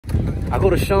I go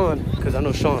to Sean, because I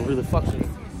know Sean really fucks with me.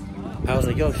 I was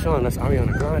like, yo, Sean, that's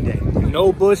Ariana Grande.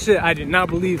 No bullshit, I did not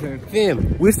believe him.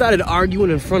 Fam, we started arguing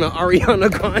in front of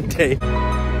Ariana Grande.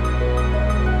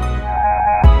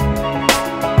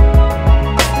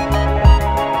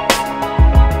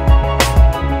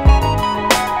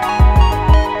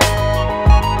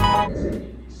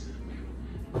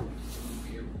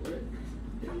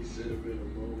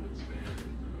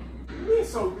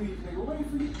 So weak, nigga. Wait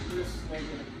for you. This nigga.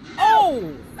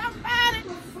 Oh! Stop at it!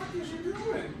 What the fuck is you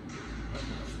doing?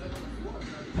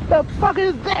 The fuck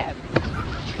is that?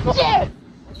 Shit!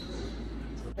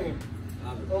 Hey,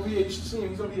 over here, you should see him.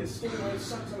 He's over here skinning when he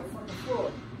sucks on the fucking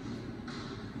floor.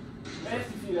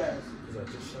 Nasty feet ass. Because I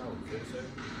just showered,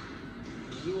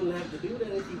 you wouldn't have to do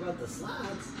that if you got the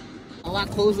slides. A lot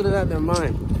closer to that than mine. I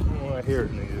don't want to hear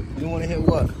it, nigga. You want to hit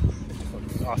what?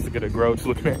 Oscar the Grouch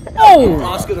looking at. Oh!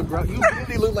 Oscar the Grouch. You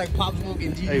really look like Pop Smoke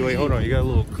and G. Hey, wait, hold on. You got a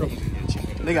little crumble in your chin.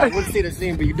 Nigga, I wouldn't say the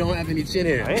same, but you don't have any chin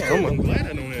hair. I'm glad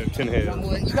I don't have chin hair.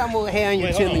 You got more hair on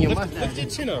your chin than your mustache. Lift your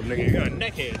chin up, nigga. You got a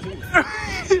neck hair, too.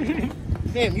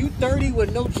 Damn, you 30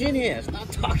 with no chin hair. Stop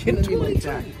talking to me like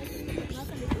that.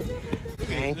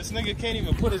 This nigga can't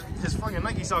even put his fucking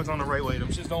Nike socks on the right way. Them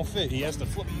shits don't fit. He has to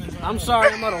flip them. I'm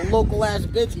sorry, I'm not a local ass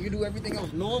bitch and you do everything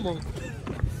else normal.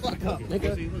 Fuck up,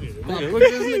 nigga. Look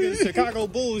at this nigga, Chicago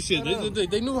bullshit.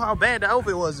 They knew how bad the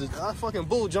outfit was. That fucking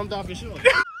bull jumped off his shoe.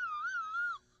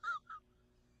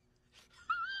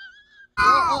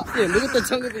 Yeah, look at the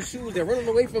tongue of his shoes. They're running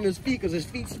away from his feet because his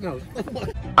feet smell.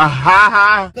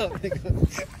 Aha! Your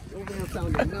man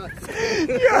sounded nuts.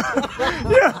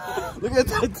 Yeah. Look at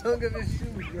the tongue of his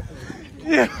shoes, bro.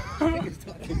 Yeah. Nigga's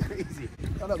talking crazy.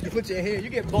 Hold up, you put your hair. You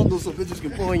get bundles so bitches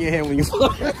can pull in your hair when you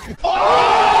fall.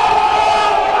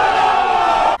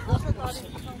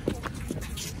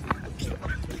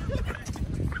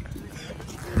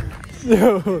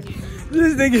 Yo,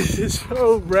 this nigga is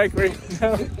so wrecked right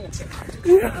now.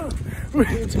 Yo.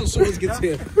 Until Swords gets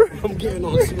here, I'm getting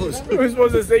on Swords. We're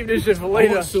supposed to save this shit for I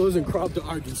later. want Swords and Crop to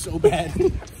argue so bad.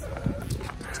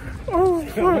 Oh,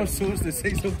 I want Swords to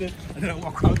say something, and then I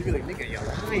walk around and be like, nigga, you're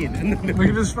lying. Look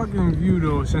at this fucking view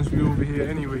though, since we over here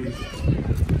anyways.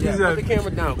 Yeah, put the camera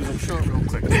down, because I'm short real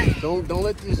quick. Don't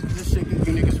let this shit get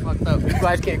you niggas fucked up. You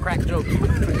guys can't crack jokes.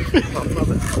 Oh,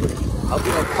 brother. I'll be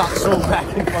like Pop Soul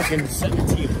back in fucking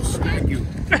 17. I'll smack you.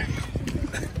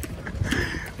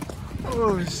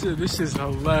 Oh shit, this is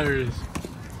hilarious.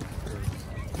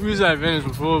 We was at Venice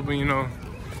before, but you know,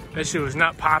 that shit was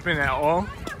not popping at all.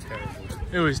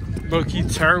 It was low-key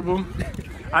terrible.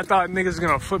 I thought niggas was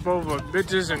gonna flip over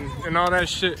bitches and all that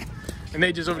shit. And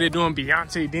they just over there doing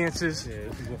Beyonce dances.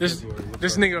 This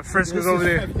nigga Frisk was over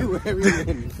there.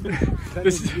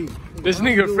 This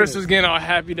nigga Frisk was getting all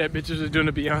happy that bitches was doing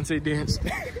the Beyonce dance.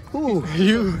 Who?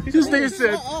 You. This nigga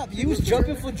said. You was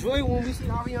jumping for joy when we seen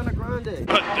Ariana Grande.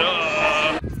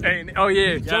 Hey, oh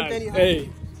yeah, Jumped anyhow. hey,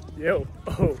 yo,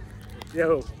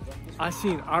 I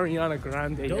seen Ariana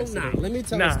Grande yesterday. Let me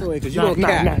tell the story, because you don't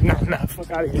care. Nah,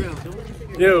 fuck out of here.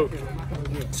 Yo,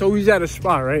 so we was at a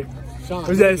spot, right? Sean,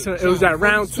 It was at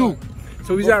round 2.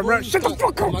 So we was at round. Shut the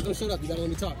fuck up. I'm not gonna shut up. You gotta let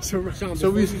me talk. So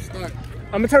we start.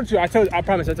 I'm gonna tell you. I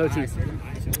promise. I told you.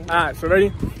 Alright, so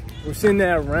ready? We're sitting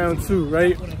there at round 2,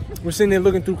 right? We're sitting there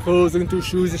looking through clothes, looking through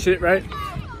shoes and shit, right?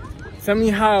 Tell me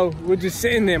how we're just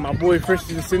sitting there. My boy Frisk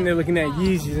is just sitting there looking at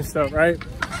Yeezys and stuff, right?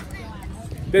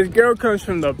 This girl comes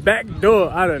from the back door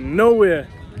out of nowhere,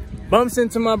 bumps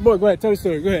into my boy. Go ahead, tell the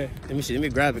story. Go ahead. Let me see. Let me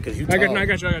grab it because you. I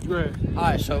got you. Go ahead. All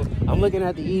right, so I'm looking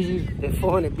at the Yeezys. They're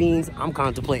 400 beans. I'm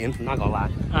contemplating. I'm not gonna lie.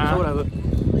 So whatever.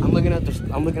 I'm looking at the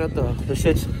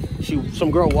shits. Some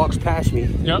girl walks past me.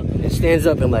 Yep. And stands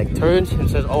up and like turns and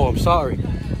says, "Oh, I'm sorry."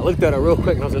 I looked at her real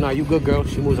quick and I was like, "Nah, you good, girl."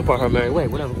 She moves apart her merry way.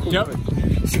 Whatever. Cool. Yep.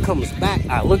 She comes back.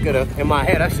 I look at her. In my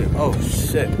head, I said, "Oh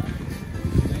shit,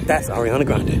 that's Ariana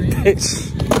Grande." Bitch.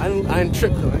 I didn't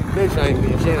trip though. Bitch, I ain't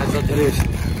being ashamed. I thought that is.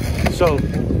 So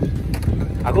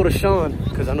I go to Sean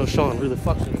because I know Sean really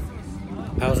fucks with me.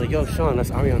 I was like, yo, Sean, that's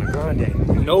Ariana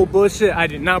Grande. No bullshit, I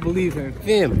did not believe him.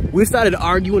 Fam, we started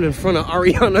arguing in front of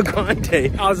Ariana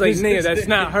Grande. I was like, nigga, that's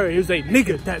not her. He was like,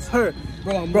 nigga, that's her.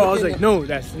 Bro, I was like, no,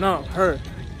 that's not her.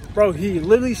 Bro, he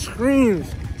literally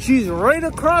screams. She's right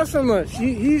across from us.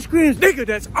 He screams, nigga,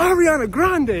 that's Ariana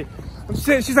Grande. I'm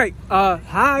saying, she's like,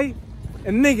 hi.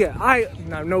 And nigga,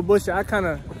 no bullshit, I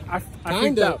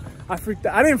freaked out. I freaked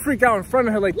out. I didn't freak out in front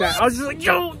of her like that. I was just like,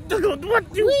 yo, nigga, what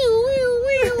you?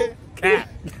 Cat.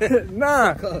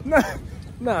 nah.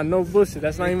 Nah, no bullshit.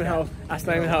 That's not even how. That's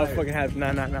not even how it fucking happened.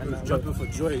 Nah. Jumping for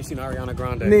joy. You seen Ariana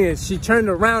Grande? Nigga, she turned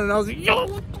around and I was like,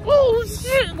 yo, oh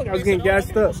shit! Like, I was getting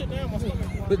gassed up.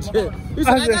 Legit. You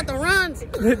said, I got the runs.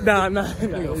 Nah.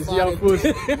 Y'all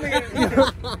bullshit.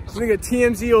 Nigga,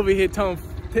 TMZ over here telling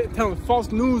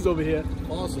false news over here.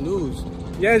 False news.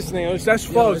 Yes, nigga, that's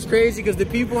false. It's crazy because the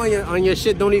people on your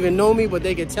shit don't even know me, but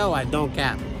they can tell I don't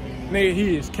cap. Nigga,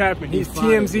 he is capping. He's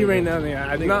TMZ right now, nigga.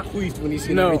 I not queefed when he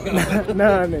seen nah,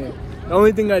 nigga. The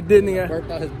only thing I did,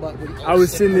 nigga, I was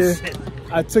sitting there,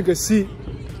 I took a seat,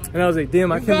 and I was like,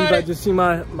 damn, I can't believe I just see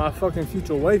my fucking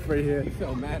future wife right here. You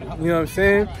know what I'm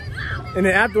saying? And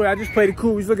then afterward, I just played it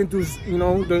cool. We was looking through, you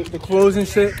know, the clothes and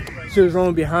shit. She was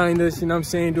rolling behind us, you know what I'm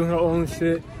saying, doing her own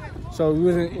shit. So we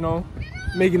wasn't, you know,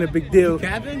 making a big deal.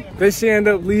 Then she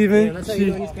ended up leaving.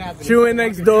 Yeah, she went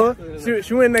next door.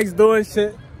 She went next door and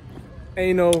shit. And,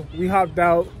 you know, we hopped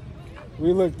out.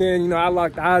 We looked in, you know, I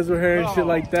locked eyes with her and shit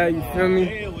like that. You feel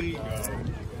me?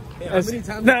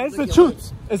 Nah, it's the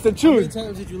truth. It's the truth. How many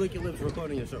times did you lick your lips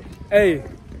recording yourself? Hey,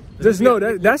 just know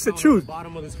that's the truth.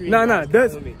 Nah,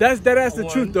 that's the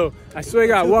truth though. I swear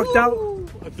to God, I walked out.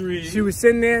 She was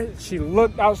sitting there. She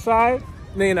looked outside.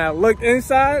 Then I looked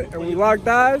inside, and we locked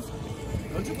eyes.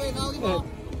 Don't you play volleyball?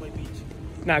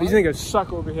 Nah, these niggas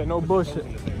suck over here. No bullshit.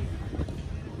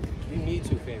 You need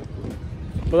to, fam.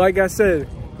 But like I said,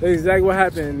 that's exactly what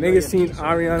happened. Niggas seen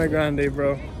Ariana Grande,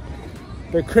 bro.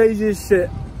 The craziest shit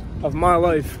of my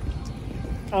life.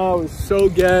 I was so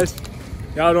gassed.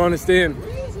 Y'all don't understand.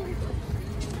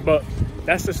 But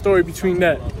that's the story between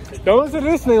that. Don't listen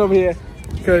to this nigga over here,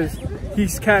 because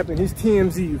he's capping. He's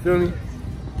TMZ, you feel me?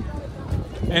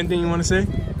 Anything you want to say?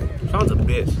 Sounds a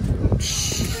bitch.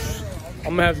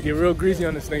 I'm gonna have to get real greasy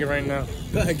on this nigga right now.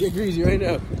 Go ahead, get greasy right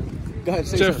now. Go ahead,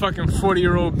 say just fucking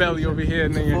 40-year-old belly over here,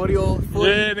 nigga. 40-year-old?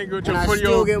 Yeah, nigga, with your 40-year-old gut. I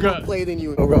still get more play than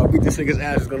you. Oh, bro, beat this nigga's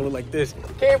ass. It's gonna look like this.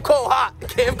 Came cold hot.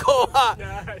 Came cold hot.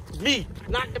 Me.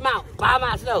 Knocked him out by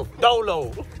myself.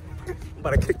 Dolo. I'm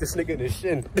about to kick this nigga in the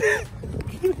shin.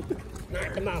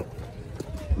 Knocked him out.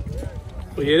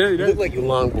 But yeah, you look like you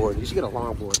longboard. You should get a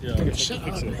longboard. Yeah,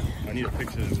 I need a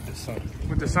picture with the sun.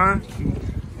 With the sun?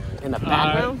 In the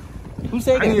background? Who's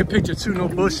taking? I need a picture too, no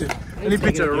bullshit. I need a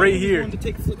picture right here. Man,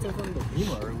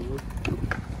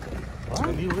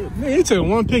 you took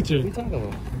one picture. What are you talking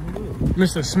about?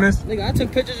 Mr. Smith. Nigga, I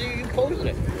took pictures of you, you posted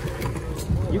it.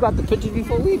 You got the pictures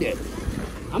before we did.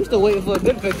 I'm still waiting for a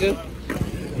good picture.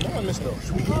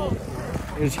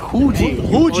 It's Hoogie.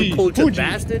 Hoogie. Culture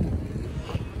bastard.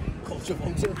 Culture.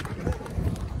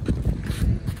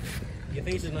 Your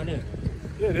face is not in.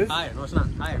 Yeah, it is. Higher. No, it's not.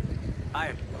 Higher.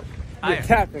 You're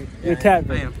tapping. You're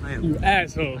tapping. I am. You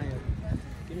asshole.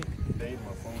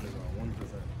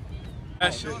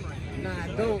 That shit. Nah, I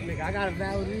don't, nigga. I got a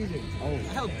valid reason. Oh. I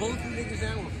held both you niggas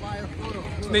down with fire photo.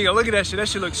 Nigga, look at that shit. That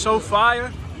shit looks so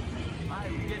fire.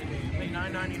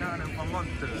 $9.99 a month.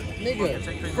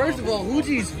 Nigga, first of all,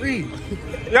 Hoogie's free.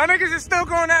 Y'all niggas is still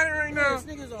going at it right now. This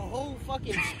nigga's a whole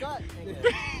fucking scut, nigga.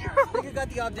 Nigga got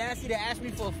the audacity to ask me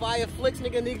for fire flicks,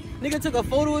 nigga. Nigga took a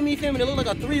photo with me, fam, and it looked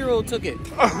like a 3-year-old took it.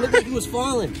 It looked like he was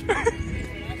falling.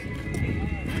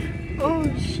 Oh,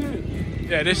 shit.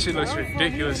 Yeah, this shit looks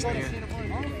ridiculous, nigga.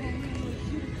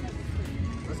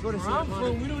 Let's go to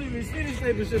shit. We don't even see this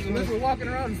table shit unless we're walking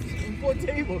around 4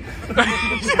 tables.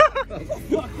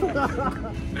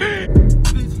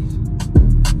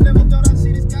 Never thought I'd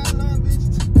see this guy long, bitch.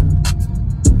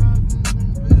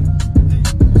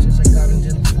 Since I got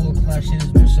into the 4 o'clock shit,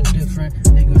 it's been so different.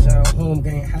 Niggas out home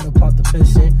gang had to pop the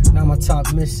pissin'. Now my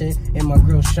top missing and my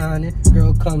grill shining.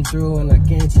 Girl come through and I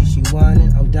guarantee she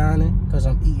whining. I'm dining cause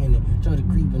I'm eating it. Try to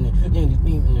creeping it.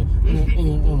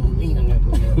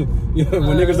 Yeah,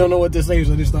 when niggas don't know what to say,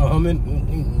 so they start humming.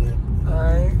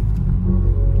 Alright.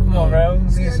 Come on, bro.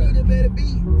 See, I need a better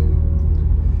beat.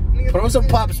 Put on some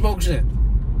Pop Smoke shit.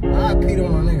 I peed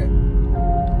on my nigga.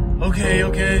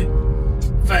 Okay.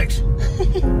 Facts.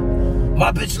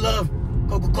 My bitch love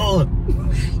Coca-Cola.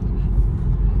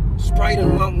 Sprite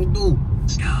and Mountain Dew.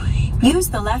 Use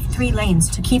the left 3 lanes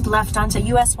to keep left onto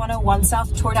US 101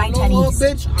 South toward I-10 No, East.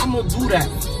 bitch, I'm gonna do that.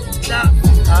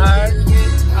 Alright.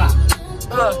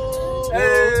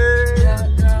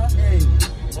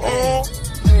 Hey.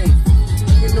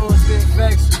 You know it's been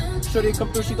facts. Shorty come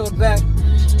through, she go back.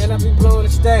 And I be blowing the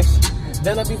stacks.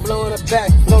 Then I be blowing her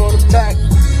back, Now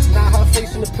her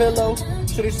face in the pillow.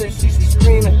 Shorty said she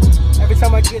screaming. Every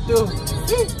time I get through.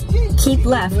 Keep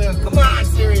left. Come on,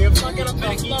 Siri. I'm fucking up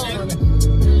that phone.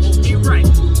 Keep right.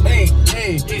 Hey.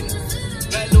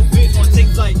 That little bitch wanna take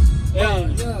flight.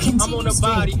 Continue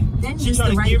straight, then use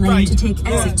the right lane to take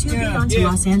exit 2B onto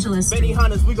Los Angeles Street.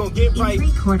 We gon' get right. In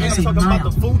 3/4 of a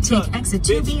mile, take exit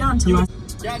 2B onto Los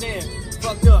Goddamn,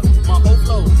 fucked up, my whole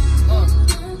flow.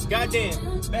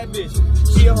 Goddamn, bad bitch,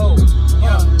 she a hoe.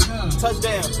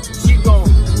 Touchdown, she gon'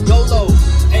 go low.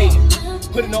 Hey,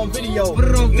 put it on video.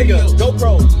 Nigga,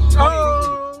 GoPro.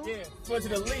 Oh. Yeah, went to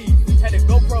the league, had a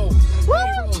GoPro.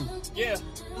 Woo. Yeah,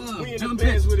 we in the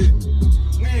bands with it.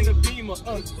 We in the Beamer.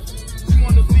 She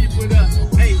wanna leave with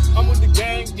us. Hey, I'm with the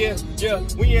gang. Yeah.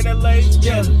 We in LA.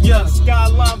 Yeah.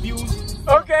 Skyline views.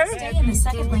 Okay. Stay in the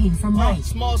second lane from right.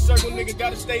 Small circle, nigga,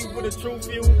 gotta stay with a true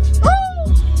few.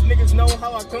 Niggas know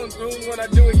how I come through when I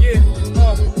do it, yeah.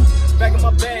 Back in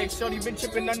my bag, shorty been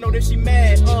tripping, I know that she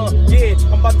mad. Yeah,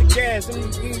 I'm about to gas.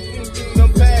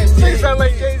 I'm fast. You sound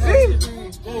like Jay-Z.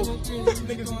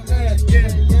 Niggas on ass, yeah.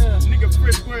 Nigga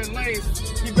Frisk squaring lanes,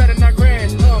 you better not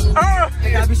grand.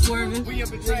 They gotta be swerving. We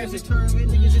up in traffic.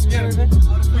 Niggas just curving.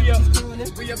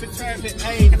 We up in traffic.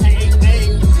 Ayy.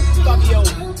 Fabio,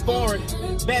 foreign,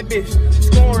 bad bitch,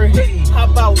 scoring. How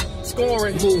about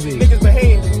scoring? Movie. Niggas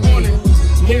behave on it.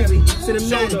 Movie.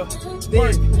 Cinematic.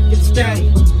 Work, Get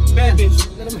static. bad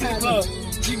bitch, Let them have club,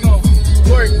 she gon'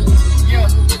 work. Yeah,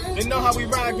 they know how we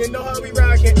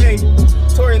rockin', Hey,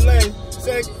 Tory Lane,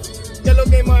 sick, yellow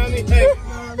game Miami. Hey.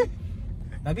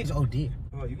 That bitch OD.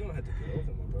 Oh, you gonna have to get over,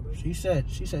 my brother. She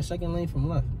said second lane from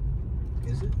left.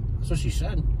 Is it? That's what she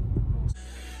said.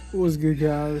 What's good,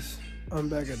 guys? I'm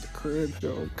back at the crib.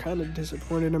 Yo, I'm kind of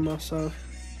disappointed in myself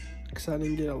because I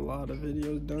didn't get a lot of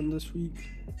videos done this week.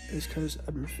 It's because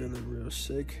I've been feeling real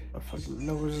sick. My fucking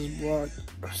nose is blocked.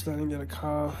 I'm starting to get a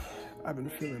cough. I've been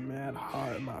feeling mad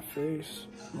hot in my face,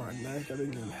 my neck. I've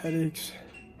been getting headaches.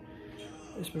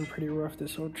 It's been pretty rough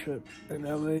this whole trip in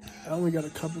LA. I only got a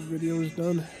couple videos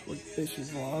done with basic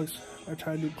vlogs. I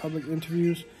tried to do public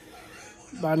interviews,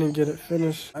 but I didn't get it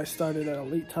finished. I started at a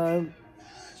late time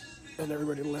and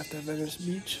everybody left at Venice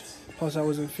Beach. Plus I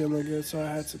wasn't feeling good, so I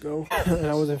had to go. And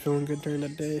I wasn't feeling good during the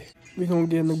day. We gonna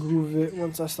get in the groove of it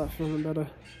once I start feeling better.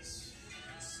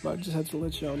 But I just had to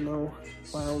let y'all know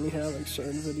I only have like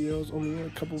certain videos, only a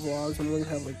couple vlogs. I'm gonna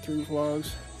have like 3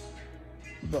 vlogs.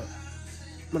 But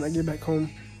when I get back home,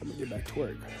 I'm gonna get back to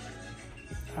work.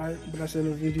 Alright, but that's the end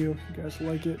of the video. If you guys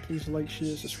like it, please like,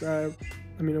 share, subscribe.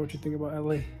 Let me know what you think about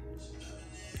LA.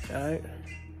 Alright?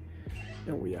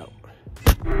 And we out.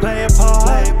 Play a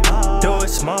part, do it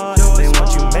smart. They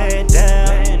want you man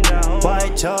down.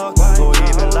 White chalk, or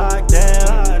even locked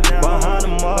down. Behind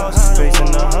the walls,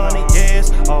 facing 100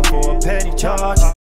 years, all for a petty charge.